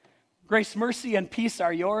Grace, mercy, and peace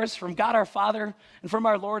are yours from God our Father and from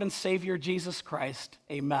our Lord and Savior Jesus Christ.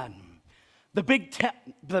 Amen. The Big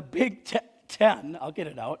Ten, I'll get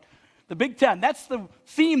it out. The Big Ten, that's the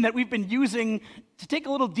theme that we've been using to take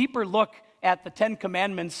a little deeper look at the Ten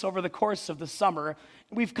Commandments over the course of the summer.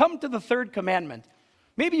 We've come to the third commandment.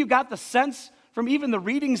 Maybe you got the sense from even the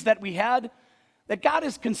readings that we had that God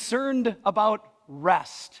is concerned about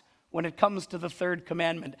rest when it comes to the third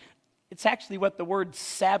commandment. It's actually what the word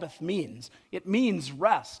Sabbath means. It means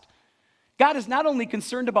rest. God is not only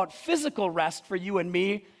concerned about physical rest for you and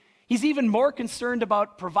me, He's even more concerned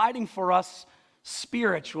about providing for us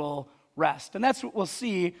spiritual rest. And that's what we'll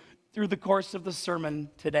see through the course of the sermon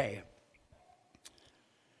today.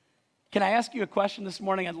 Can I ask you a question this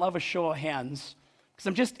morning? I'd love a show of hands, because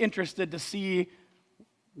I'm just interested to see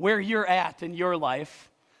where you're at in your life.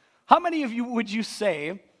 How many of you would you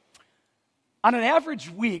say, on an average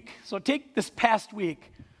week, so take this past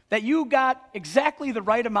week, that you got exactly the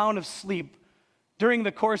right amount of sleep during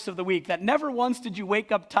the course of the week, that never once did you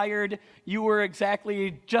wake up tired, you were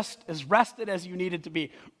exactly just as rested as you needed to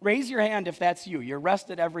be? Raise your hand if that's you. You're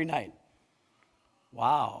rested every night.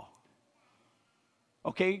 Wow.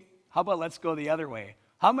 Okay, how about let's go the other way?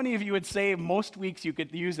 How many of you would say most weeks you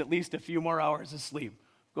could use at least a few more hours of sleep?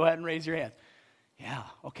 Go ahead and raise your hand. Yeah,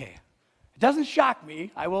 okay. It doesn't shock me,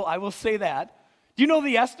 I will say that. Do you know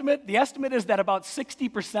the estimate? The estimate is that about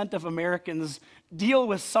 60% of Americans deal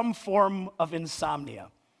with some form of insomnia.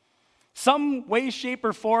 Some way, shape,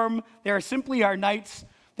 or form, there simply are nights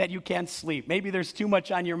that you can't sleep. Maybe there's too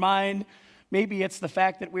much on your mind. Maybe it's the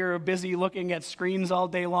fact that we're busy looking at screens all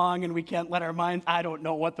day long and we can't let our minds, I don't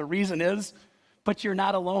know what the reason is, but you're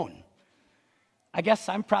not alone. I guess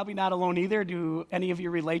I'm probably not alone either. Do any of you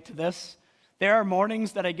relate to this? There are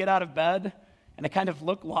mornings that I get out of bed and I kind of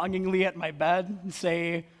look longingly at my bed and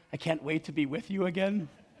say, I can't wait to be with you again.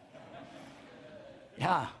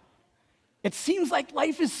 Yeah. It seems like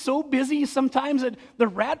life is so busy sometimes that the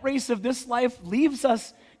rat race of this life leaves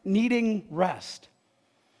us needing rest.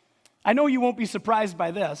 I know you won't be surprised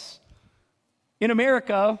by this. In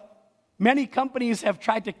America, many companies have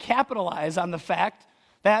tried to capitalize on the fact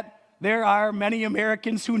that there are many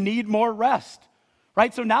Americans who need more rest,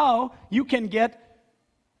 right? So now you can get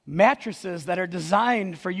mattresses that are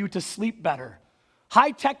designed for you to sleep better.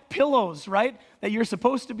 High-tech pillows, right, that you're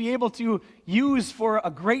supposed to be able to use for a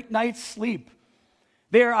great night's sleep.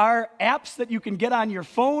 There are apps that you can get on your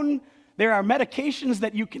phone. There are medications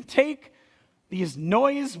that you can take. These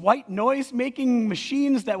white noise-making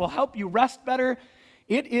machines that will help you rest better.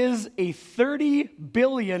 It is a $30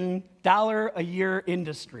 billion a year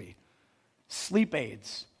industry. Sleep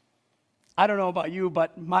aids. I don't know about you,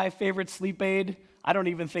 but my favorite sleep aid, I don't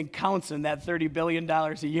even think counts in that $30 billion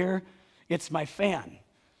a year. It's my fan.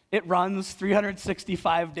 It runs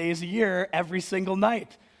 365 days a year, every single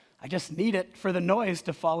night. I just need it for the noise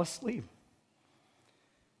to fall asleep.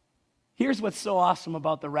 Here's what's so awesome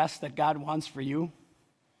about the rest that God wants for you.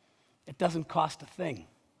 It doesn't cost a thing.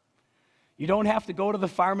 You don't have to go to the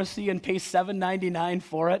pharmacy and pay $7.99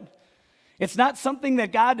 for it. It's not something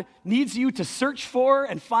that God needs you to search for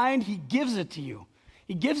and find. He gives it to you.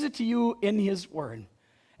 He gives it to you in His Word.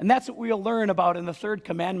 And that's what we'll learn about in the third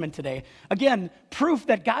commandment today. Again, proof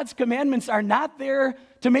that God's commandments are not there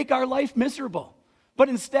to make our life miserable, but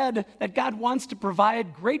instead that God wants to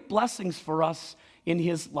provide great blessings for us in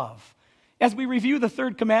His love. As we review the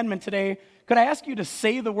third commandment today, could I ask you to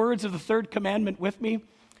say the words of the third commandment with me?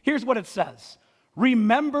 Here's what it says.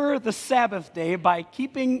 Remember the Sabbath day by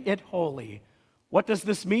keeping it holy. What does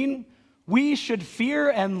this mean? We should fear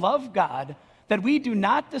and love God, that we do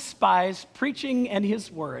not despise preaching and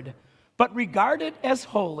His word, but regard it as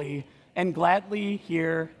holy and gladly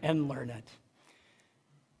hear and learn it.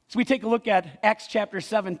 As we take a look at Acts chapter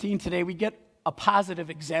 17 today, we get a positive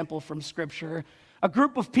example from Scripture. A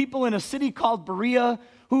group of people in a city called Berea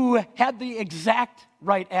who had the exact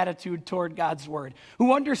right attitude toward God's word,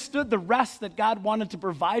 who understood the rest that God wanted to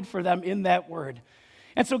provide for them in that word.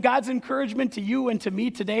 And so God's encouragement to you and to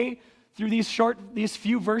me today through these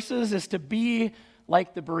few verses is to be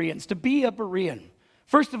like the Bereans, to be a Berean.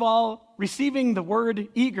 First of all, receiving the word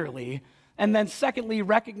eagerly, and then secondly,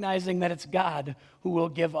 recognizing that it's God who will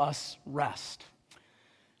give us rest.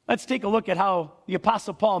 Let's take a look at how the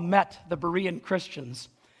Apostle Paul met the Berean Christians.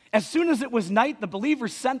 As soon as it was night, the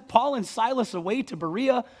believers sent Paul and Silas away to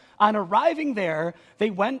Berea. On arriving there, they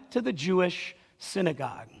went to the Jewish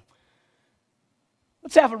synagogue.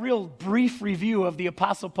 Let's have a real brief review of the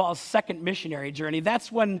Apostle Paul's second missionary journey.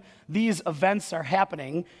 That's when these events are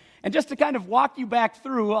happening. And just to kind of walk you back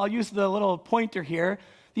through, I'll use the little pointer here.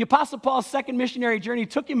 The Apostle Paul's second missionary journey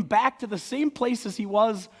took him back to the same places he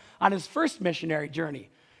was on his first missionary journey.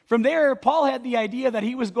 From there, Paul had the idea that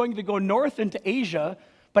he was going to go north into Asia,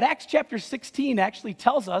 but Acts chapter 16 actually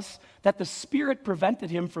tells us that the Spirit prevented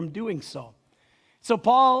him from doing so. So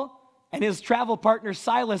Paul and his travel partner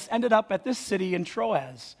Silas ended up at this city in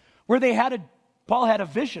Troas, where Paul had a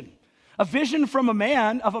vision from a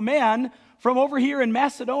man from over here in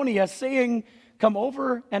Macedonia saying, "Come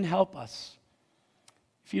over and help us."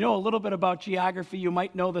 If you know a little bit about geography, you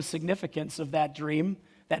might know the significance of that dream,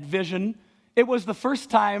 that vision. It was the first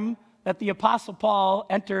time that the Apostle Paul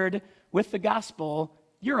entered with the gospel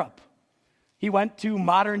Europe. He went to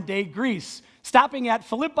modern-day Greece, stopping at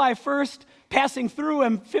Philippi first, passing through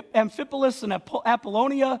Amphipolis and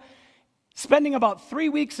Apollonia, spending about 3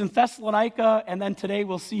 weeks in Thessalonica, and then today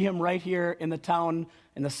we'll see him right here in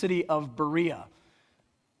the city of Berea.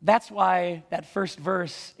 That's why that first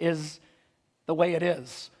verse is the way it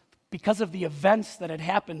is, because of the events that had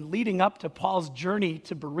happened leading up to Paul's journey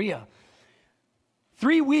to Berea.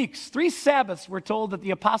 3 weeks, 3 Sabbaths, we're told that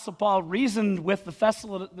the Apostle Paul reasoned with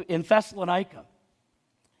in Thessalonica.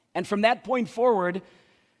 And from that point forward,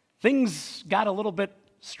 things got a little bit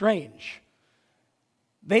strange.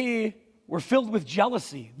 They were filled with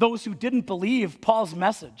jealousy, those who didn't believe Paul's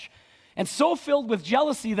message. And so filled with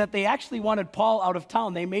jealousy that they actually wanted Paul out of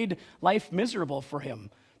town. They made life miserable for him.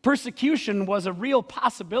 Persecution was a real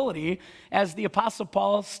possibility as the Apostle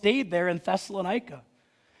Paul stayed there in Thessalonica.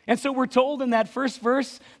 And so we're told in that first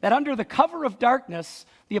verse that under the cover of darkness,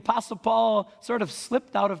 the Apostle Paul sort of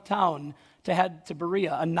slipped out of town to head to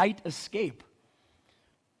Berea, a night escape.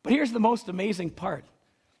 But here's the most amazing part.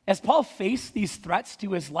 As Paul faced these threats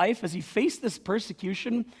to his life, as he faced this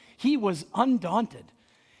persecution, he was undaunted.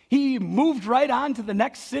 He moved right on to the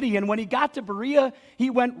next city, and when he got to Berea, he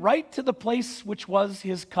went right to the place which was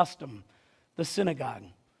his custom, the synagogue.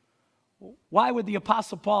 Why would the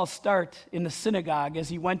Apostle Paul start in the synagogue as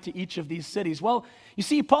he went to each of these cities? Well, you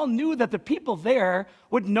see, Paul knew that the people there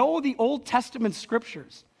would know the Old Testament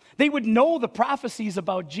scriptures. They would know the prophecies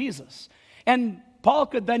about Jesus. And Paul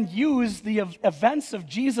could then use the events of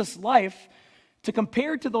Jesus' life to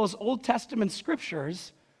compare to those Old Testament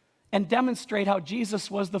scriptures and demonstrate how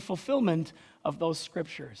Jesus was the fulfillment of those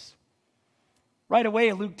scriptures. Right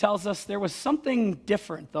away, Luke tells us there was something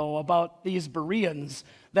different, though, about these Bereans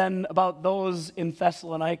than about those in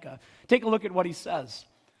Thessalonica. Take a look at what he says.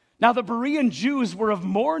 Now, the Berean Jews were of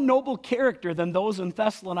more noble character than those in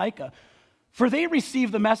Thessalonica, for they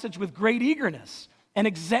received the message with great eagerness and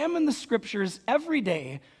examined the scriptures every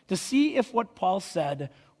day to see if what Paul said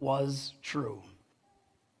was true.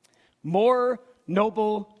 More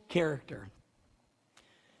noble character.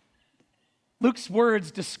 Luke's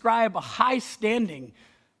words describe a high standing,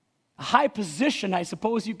 a high position, I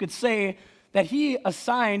suppose you could say, that he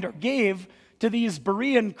assigned or gave to these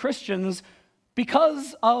Berean Christians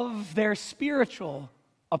because of their spiritual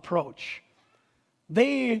approach.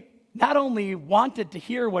 They not only wanted to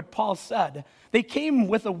hear what Paul said, they came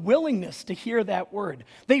with a willingness to hear that word.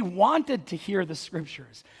 They wanted to hear the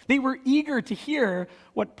scriptures. They were eager to hear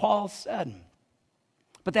what Paul said.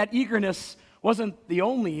 But that eagerness wasn't the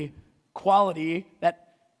only quality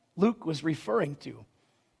that Luke was referring to.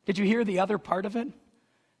 Did you hear the other part of it?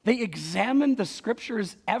 They examined the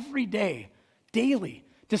scriptures every day, daily,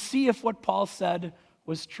 to see if what Paul said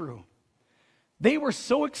was true. They were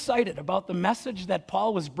so excited about the message that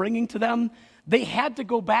Paul was bringing to them, they had to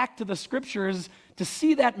go back to the scriptures to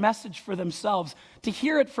see that message for themselves, to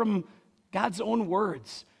hear it from God's own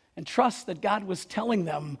words, and trust that God was telling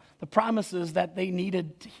them the promises that they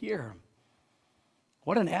needed to hear.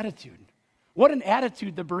 What an attitude. What an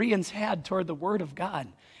attitude the Bereans had toward the Word of God,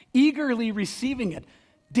 eagerly receiving it,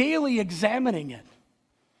 daily examining it.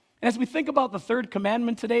 And as we think about the third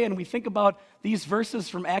commandment today and we think about these verses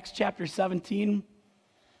from Acts chapter 17,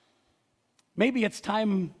 maybe it's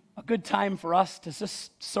a good time for us to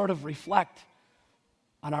just sort of reflect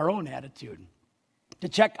on our own attitude, to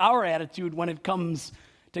check our attitude when it comes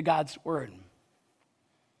to God's Word.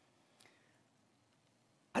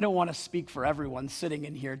 I don't want to speak for everyone sitting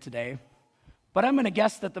in here today, but I'm going to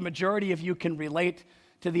guess that the majority of you can relate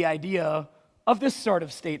to the idea of this sort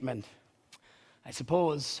of statement. I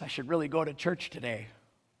suppose I should really go to church today,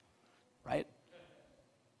 right?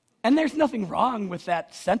 And there's nothing wrong with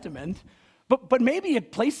that sentiment, but maybe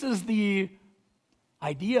it places the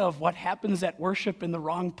idea of what happens at worship in the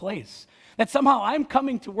wrong place. That somehow I'm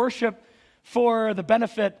coming to worship for the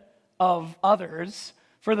benefit of others,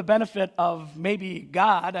 for the benefit of maybe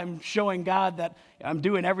God. I'm showing God that I'm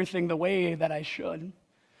doing everything the way that I should.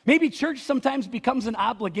 Maybe church sometimes becomes an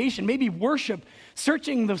obligation. Maybe worship,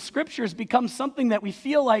 searching the scriptures, becomes something that we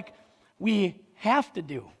feel like we have to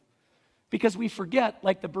do because we forget,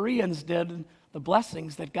 like the Bereans did, the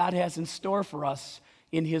blessings that God has in store for us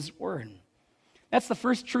in his word. That's the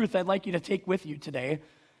first truth I'd like you to take with you today,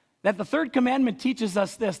 that the third commandment teaches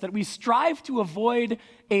us this, that we strive to avoid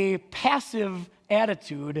a passive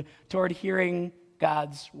attitude toward hearing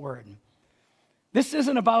God's word. This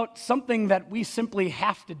isn't about something that we simply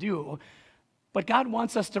have to do, but God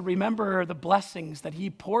wants us to remember the blessings that he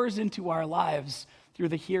pours into our lives through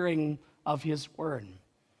the hearing of his word.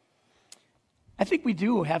 I think we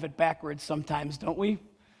do have it backwards sometimes, don't we?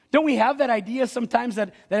 Don't we have that idea sometimes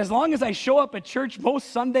that as long as I show up at church most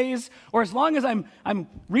Sundays, or as long as I'm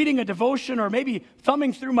reading a devotion or maybe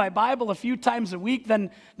thumbing through my Bible a few times a week,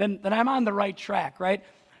 then I'm on the right track, right?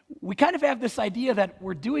 We kind of have this idea that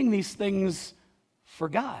we're doing these things for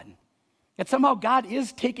God. That somehow God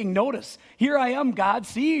is taking notice. Here I am, God.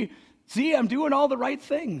 See, I'm doing all the right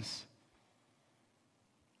things.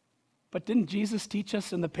 But didn't Jesus teach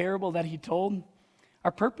us in the parable that he told?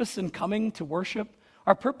 Our purpose in coming to worship,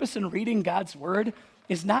 our purpose in reading God's word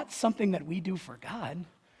is not something that we do for God,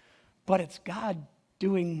 but it's God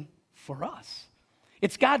doing for us.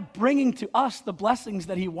 It's God bringing to us the blessings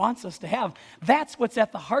that he wants us to have. That's what's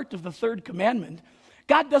at the heart of the third commandment.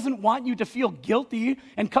 God doesn't want you to feel guilty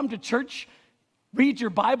and come to church, read your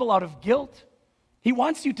Bible out of guilt. He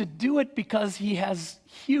wants you to do it because he has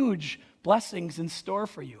huge blessings in store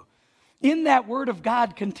for you. In that word of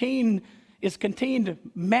God is contained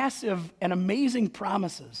massive and amazing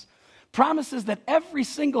promises. Promises that every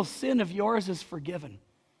single sin of yours is forgiven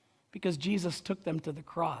because Jesus took them to the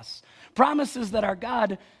cross. Promises that our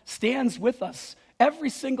God stands with us every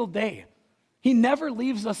single day. He never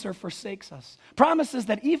leaves us or forsakes us. Promises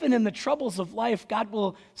that even in the troubles of life, God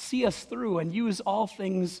will see us through and use all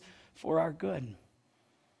things for our good.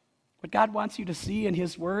 What God wants you to see in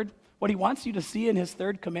his word, what he wants you to see in his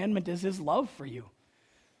third commandment is his love for you.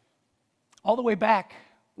 All the way back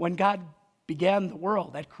when God began the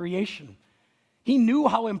world at creation, he knew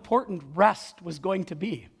how important rest was going to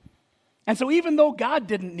be. And so even though God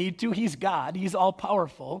didn't need to, he's God, he's all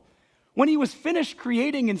powerful, when he was finished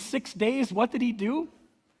creating in 6 days, what did he do?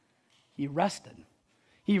 He rested.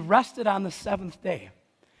 He rested on the seventh day.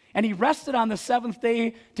 And he rested on the seventh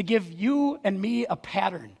day to give you and me a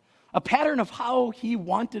pattern of how he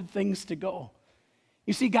wanted things to go.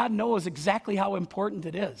 You see, God knows exactly how important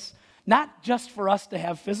it is, not just for us to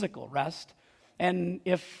have physical rest. And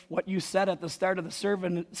if what you said at the start of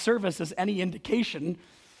the service is any indication,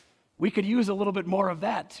 we could use a little bit more of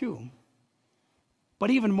that too. But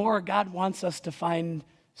even more, God wants us to find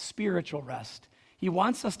spiritual rest. He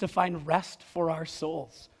wants us to find rest for our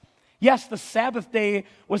souls. Yes, the Sabbath day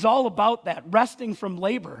was all about that, resting from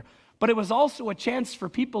labor, but it was also a chance for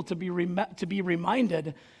people to be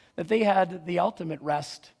reminded that they had the ultimate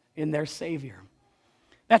rest in their Savior.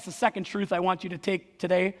 That's the second truth I want you to take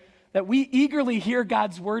today, that we eagerly hear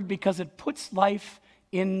God's word because it puts life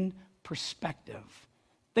in perspective.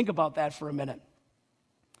 Think about that for a minute.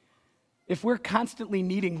 If we're constantly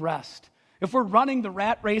needing rest, if we're running the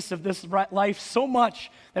rat race of this life so much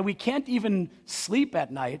that we can't even sleep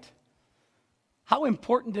at night, how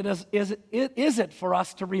important is it for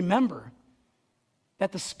us to remember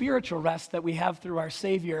that the spiritual rest that we have through our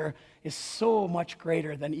Savior is so much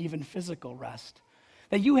greater than even physical rest?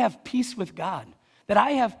 That you have peace with God, that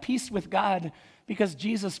I have peace with God because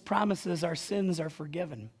Jesus promises our sins are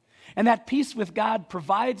forgiven. And that peace with God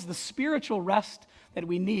provides the spiritual rest that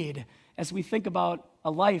we need as we think about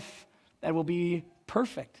a life that will be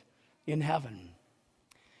perfect in heaven.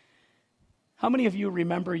 How many of you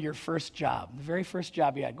remember your first job, the very first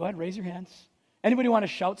job you had? Go ahead, raise your hands. Anybody want to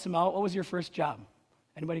shout some out? What was your first job?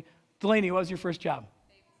 Anybody? Delaney, what was your first job?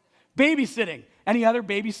 Babysitting. Any other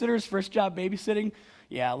babysitters, first job babysitting?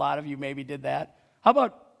 Yeah, a lot of you maybe did that. How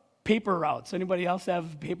about paper routes? Anybody else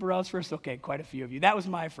have paper routes first? Okay, quite a few of you. That was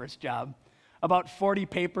my first job. About 40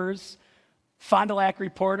 papers. Fond du Lac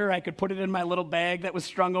reporter, I could put it in my little bag that was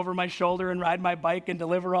strung over my shoulder and ride my bike and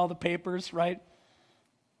deliver all the papers, right?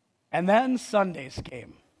 And then Sundays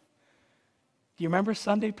came. Do you remember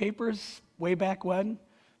Sunday papers way back when?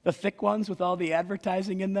 The thick ones with all the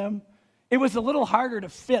advertising in them? It was a little harder to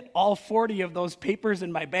fit all 40 of those papers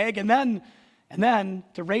in my bag. And then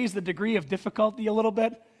to raise the degree of difficulty a little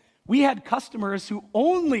bit, we had customers who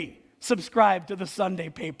only subscribed to the Sunday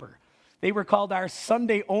paper. They were called our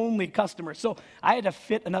Sunday-only customers. So I had to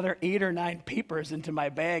fit another 8 or 9 papers into my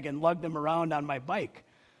bag and lug them around on my bike.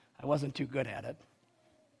 I wasn't too good at it.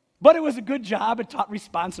 But it was a good job. It taught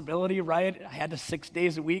responsibility, right? I had to 6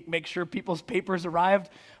 days a week make sure people's papers arrived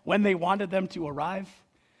when they wanted them to arrive.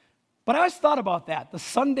 But I always thought about that, the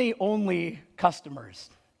Sunday-only customers.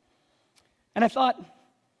 And I thought,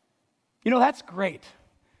 that's great.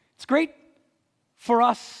 It's great for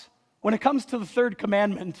us when it comes to the third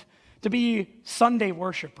commandment to be Sunday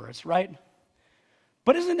worshipers, right?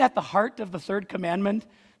 But isn't that the heart of the third commandment?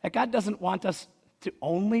 That God doesn't want us to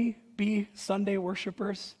only be Sunday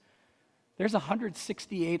worshipers? There's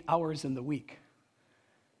 168 hours in the week.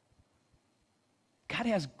 God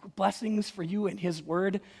has blessings for you in His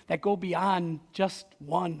Word that go beyond just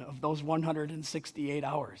one of those 168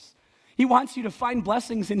 hours. He wants you to find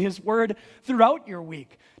blessings in His Word throughout your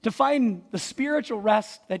week, to find the spiritual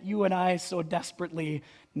rest that you and I so desperately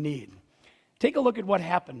need. Take a look at what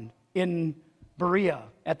happened in Berea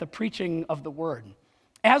at the preaching of the Word.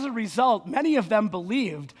 As a result, many of them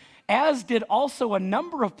believed, as did also a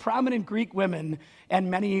number of prominent Greek women and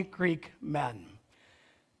many Greek men.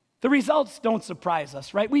 The results don't surprise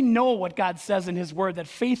us, right? We know what God says in His Word, that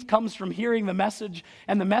faith comes from hearing the message,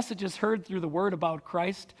 and the message is heard through the Word about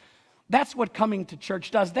Christ. That's what coming to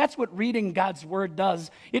church does. That's what reading God's Word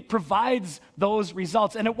does. It provides those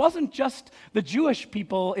results. And it wasn't just the Jewish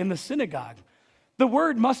people in the synagogue. The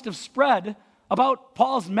word must have spread about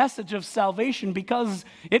Paul's message of salvation because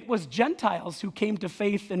it was Gentiles who came to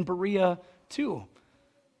faith in Berea too.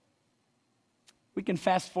 We can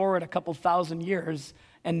fast forward a couple thousand years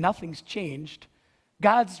and nothing's changed.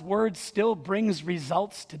 God's word still brings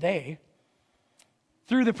results today.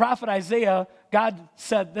 Through the prophet Isaiah, God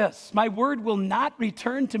said this, "My word will not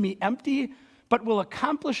return to me empty, but will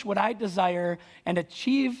accomplish what I desire and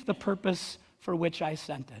achieve the purpose for which I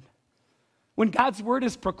sent it." When God's word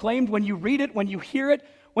is proclaimed, when you read it, when you hear it,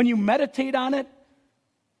 when you meditate on it,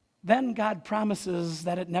 then God promises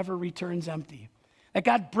that it never returns empty, that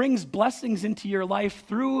God brings blessings into your life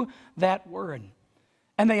through that word.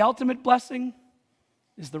 And the ultimate blessing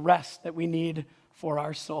is the rest that we need for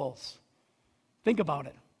our souls. Think about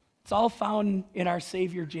it. It's all found in our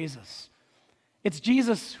Savior Jesus. It's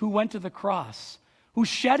Jesus who went to the cross, who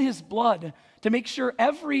shed His blood to make sure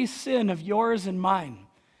every sin of yours and mine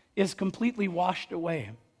is completely washed away.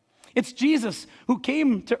 It's Jesus who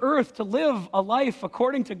came to earth to live a life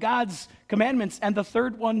according to God's commandments, and the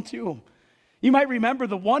third one too. You might remember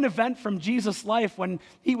the one event from Jesus' life when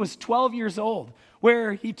He was 12 years old,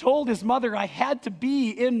 where He told His mother, "I had to be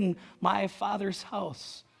in my Father's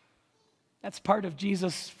house." That's part of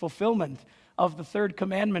Jesus' fulfillment of the third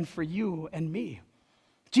commandment for you and me.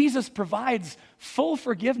 Jesus provides full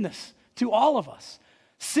forgiveness to all of us.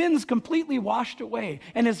 Sins completely washed away,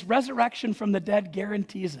 and His resurrection from the dead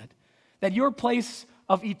guarantees it, that your place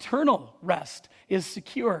of eternal rest is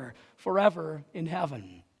secure forever in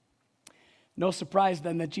heaven. No surprise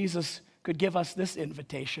then that Jesus could give us this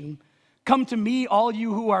invitation: "Come to me, all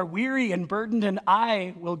you who are weary and burdened, and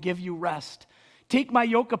I will give you rest. Take my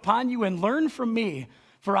yoke upon you and learn from me,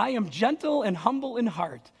 for I am gentle and humble in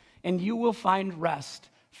heart, and you will find rest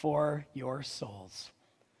for your souls."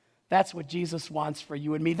 That's what Jesus wants for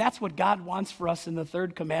you and me. That's what God wants for us in the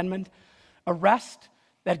third commandment, a rest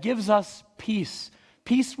that gives us peace,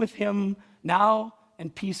 peace with Him now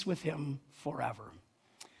and peace with Him forever.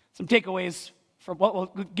 Some takeaways from what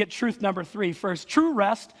we'll get truth number 3 first. True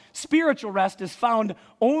rest, spiritual rest, is found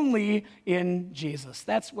only in Jesus.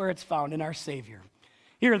 That's where it's found, in our Savior.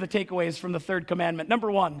 Here are the takeaways from the third commandment.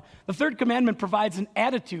 Number 1, the third commandment provides an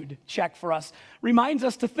attitude check for us, reminds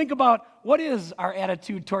us to think about what is our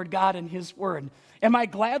attitude toward God and His Word. Am I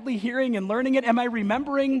gladly hearing and learning it? Am I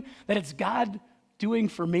remembering that it's God doing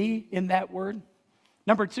for me in that Word?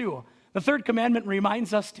 Number 2, the third commandment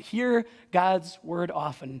reminds us to hear God's Word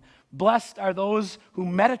often. Blessed are those who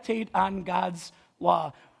meditate on God's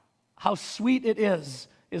law. How sweet it is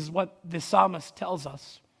what the psalmist tells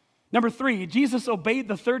us. Number 3, Jesus obeyed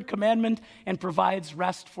the third commandment and provides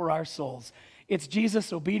rest for our souls. It's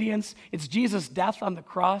Jesus' obedience, it's Jesus' death on the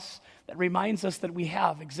cross that reminds us that we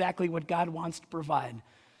have exactly what God wants to provide: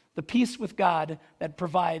 the peace with God that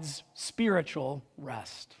provides spiritual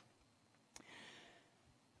rest.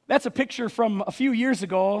 That's a picture from a few years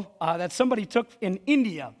ago that somebody took in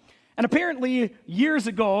India. And apparently, years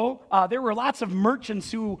ago, there were lots of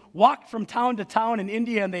merchants who walked from town to town in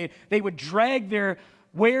India, and they would drag their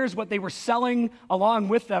wares, what they were selling, along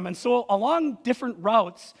with them. And so along different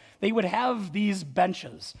routes, they would have these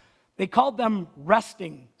benches. They called them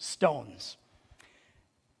resting stones.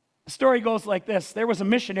 The story goes like this. There was a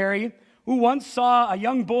missionary who once saw a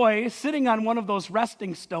young boy sitting on one of those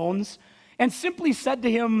resting stones and simply said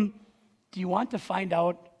to him, "Do you want to find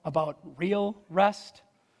out about real rest?"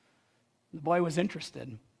 The boy was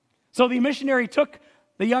interested. So the missionary took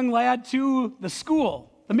the young lad to the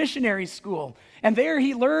school, the missionary school, and there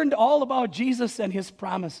he learned all about Jesus and his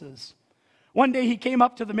promises. One day he came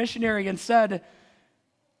up to the missionary and said,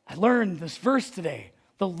 I learned this verse today.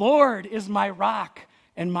 The Lord is my rock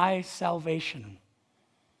and my salvation.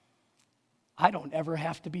 I don't ever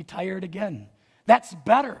have to be tired again. That's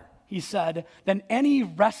better, he said, than any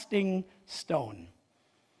resting stone.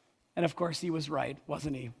 And of course, he was right,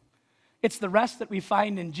 wasn't he? It's the rest that we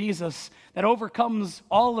find in Jesus that overcomes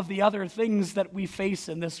all of the other things that we face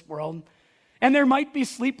in this world. And there might be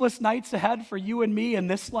sleepless nights ahead for you and me in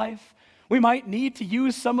this life. We might need to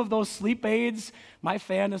use some of those sleep aids. My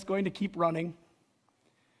fan is going to keep running.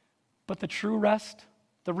 But the true rest,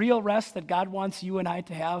 the real rest that God wants you and I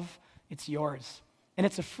to have, it's yours. And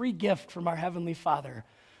it's a free gift from our Heavenly Father.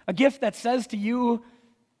 A gift that says to you,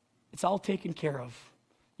 it's all taken care of.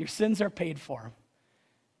 Your sins are paid for.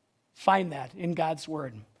 Find that in God's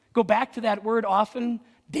Word. Go back to that Word often,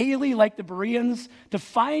 daily, like the Bereans, to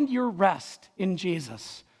find your rest in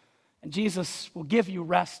Jesus. And Jesus will give you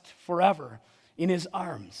rest forever in his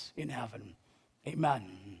arms in heaven. Amen.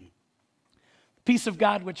 The peace of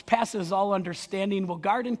God, which passes all understanding, will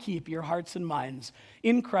guard and keep your hearts and minds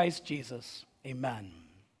in Christ Jesus. Amen.